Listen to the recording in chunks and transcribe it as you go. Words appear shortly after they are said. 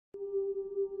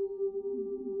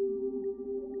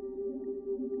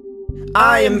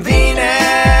I am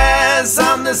Venus,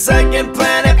 I'm the second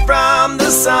planet from the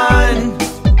sun,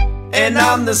 and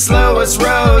I'm the slowest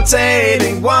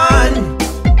rotating one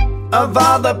of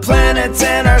all the planets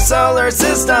in our solar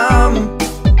system.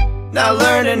 Now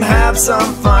learn and have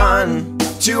some fun.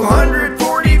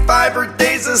 245 Earth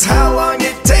days is how long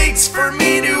it takes for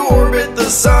me to orbit the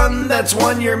sun. That's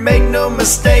 1 year, make no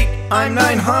mistake. I'm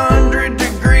 900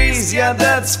 degrees, yeah,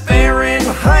 that's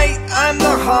Fahrenheit. I'm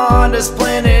the hottest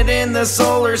planet in the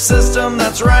solar system,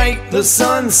 that's right. The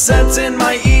sun sets in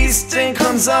my east and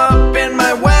comes up in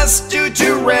my west. Due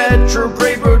to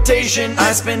retrograde rotation,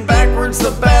 I spin backwards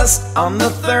the best. I'm the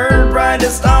third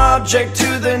brightest object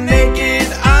to the naked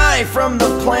eye from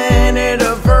the planet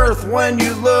of Earth when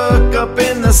you look up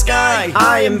in the sky.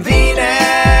 I am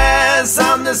Venus,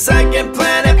 I'm the second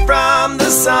planet from the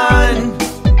sun,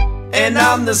 and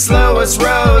I'm the slowest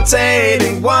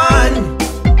rotating one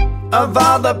of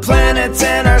all the planets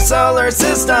in our solar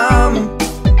system.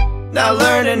 Now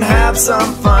learn and have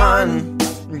some fun.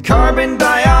 Carbon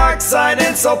dioxide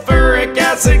and sulfuric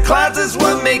acid clouds is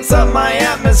what makes up my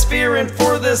atmosphere, and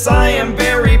for this I am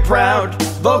very proud.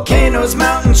 Volcanoes,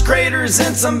 mountains, craters,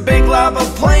 and some big lava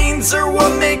plains are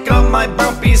what make up my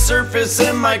bumpy surface,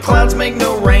 and my clouds make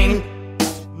no rain.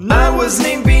 I was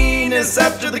named Venus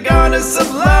after the goddess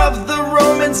of love. The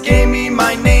Romans gave me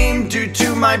my name due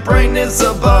to my brightness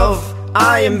above.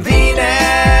 I am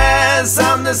Venus,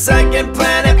 I'm the second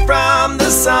planet from the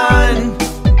sun,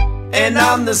 and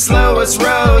I'm the slowest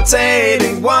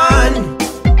rotating one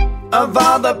of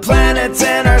all the planets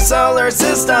in our solar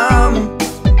system.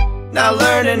 Now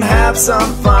learn and have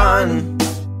some fun.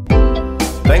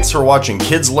 Thanks for watching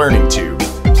Kids Learning Tube.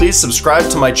 Please subscribe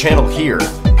to my channel here,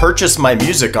 purchase my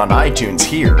music on iTunes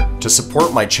here to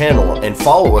support my channel, and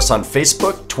follow us on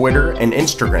Facebook, Twitter, and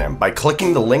Instagram by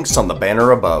clicking the links on the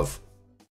banner above.